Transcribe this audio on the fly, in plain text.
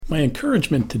My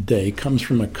encouragement today comes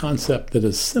from a concept that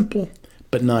is simple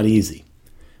but not easy.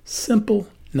 Simple,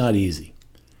 not easy.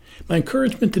 My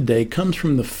encouragement today comes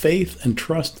from the faith and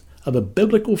trust of a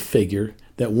biblical figure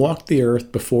that walked the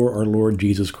earth before our Lord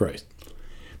Jesus Christ.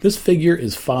 This figure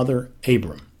is Father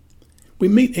Abram. We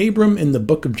meet Abram in the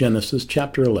book of Genesis,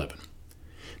 chapter 11.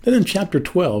 Then in chapter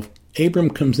 12,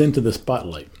 Abram comes into the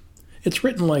spotlight. It's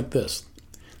written like this.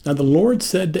 Now the Lord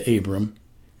said to Abram,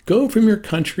 "Go from your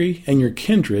country and your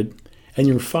kindred and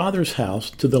your father's house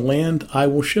to the land I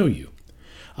will show you.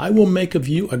 I will make of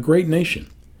you a great nation,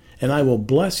 and I will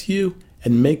bless you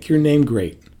and make your name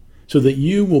great, so that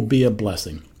you will be a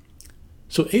blessing."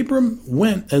 So Abram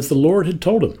went as the Lord had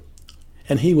told him,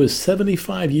 and he was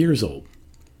 75 years old.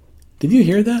 Did you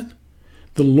hear that?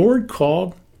 The Lord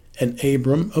called, and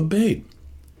Abram obeyed.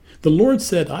 The Lord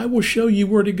said, "I will show you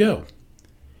where to go.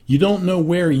 You don't know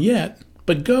where yet,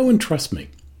 but go and trust me.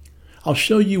 I'll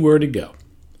show you where to go."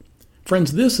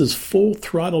 Friends, this is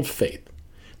full-throttled faith.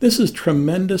 This is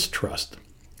tremendous trust.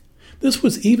 This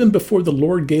was even before the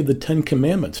Lord gave the 10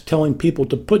 Commandments, telling people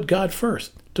to put God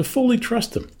first, to fully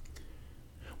trust Him.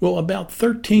 Well, about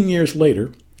 13 years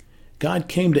later, God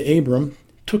came to Abram,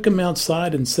 took him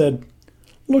outside and said,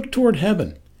 "Look toward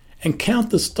heaven and count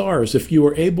the stars if you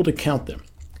are able to count them.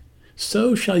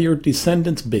 So shall your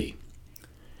descendants be."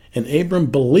 And Abram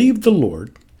believed the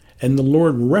Lord, and the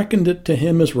Lord reckoned it to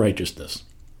him as righteousness.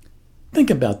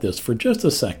 Think about this for just a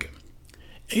second.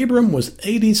 Abram was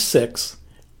 86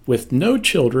 with no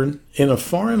children in a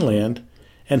foreign land,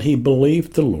 and he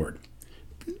believed the Lord.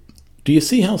 Do you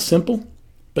see how simple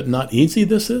but not easy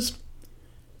this is?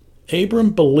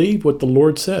 Abram believed what the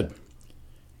Lord said.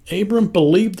 Abram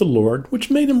believed the Lord,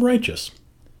 which made him righteous.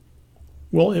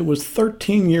 Well, it was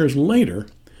 13 years later,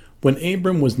 when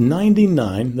Abram was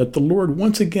 99, that the Lord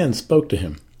once again spoke to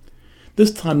him.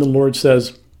 This time the Lord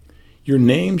says, "Your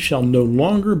name shall no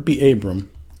longer be Abram,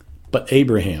 but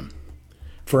Abraham.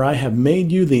 For I have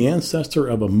made you the ancestor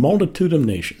of a multitude of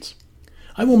nations.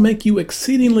 I will make you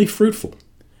exceedingly fruitful,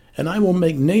 and I will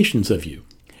make nations of you,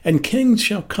 and kings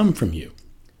shall come from you."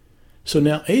 So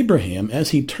now Abraham,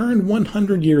 as he turned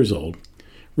 100 years old,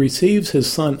 receives his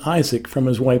son Isaac from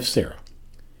his wife Sarah.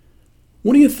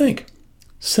 What do you think?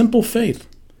 Simple faith.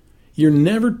 You're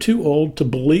never too old to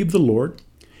believe the Lord,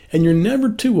 and you're never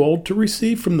too old to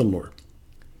receive from the Lord.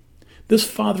 This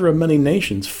father of many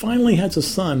nations finally has a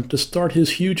son to start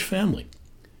his huge family.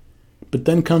 But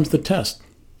then comes the test.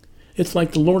 It's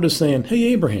like the Lord is saying, "Hey,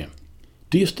 Abraham,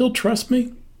 do you still trust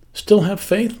me? Still have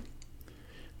faith?"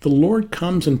 The Lord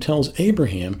comes and tells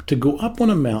Abraham to go up on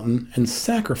a mountain and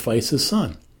sacrifice his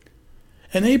son.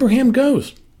 And Abraham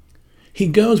goes. He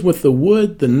goes with the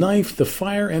wood, the knife, the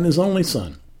fire, and his only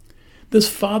son. This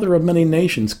father of many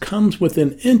nations comes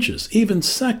within inches, even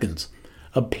seconds,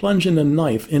 of plunging a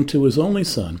knife into his only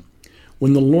son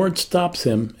when the Lord stops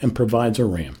him and provides a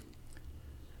ram.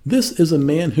 This is a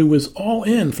man who is all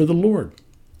in for the Lord.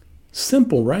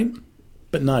 Simple, right?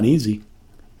 But not easy.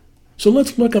 So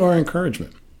let's look at our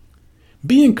encouragement.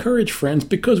 Be encouraged, friends,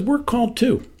 because we're called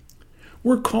too.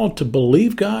 We're called to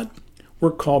believe God.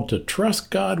 We're called to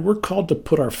trust God. We're called to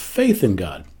put our faith in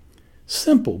God.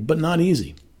 Simple, but not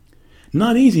easy.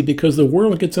 Not easy because the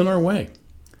world gets in our way.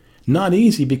 Not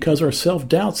easy because our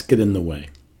self-doubts get in the way.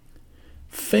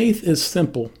 Faith is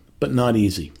simple, but not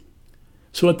easy.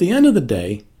 So at the end of the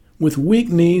day, with weak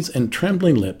knees and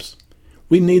trembling lips,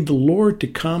 we need the Lord to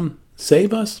come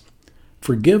save us,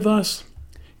 forgive us,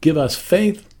 give us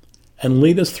faith, and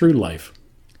lead us through life.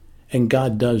 And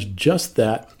God does just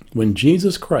that when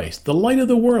Jesus Christ, the light of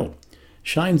the world,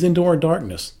 shines into our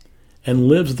darkness and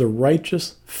lives the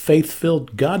righteous,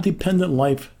 faith-filled, God-dependent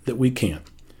life that we can't.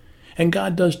 And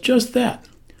God does just that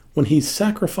when He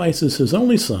sacrifices His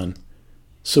only Son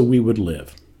so we would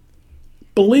live.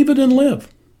 Believe it and live.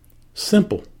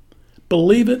 Simple.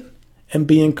 Believe it and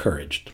be encouraged.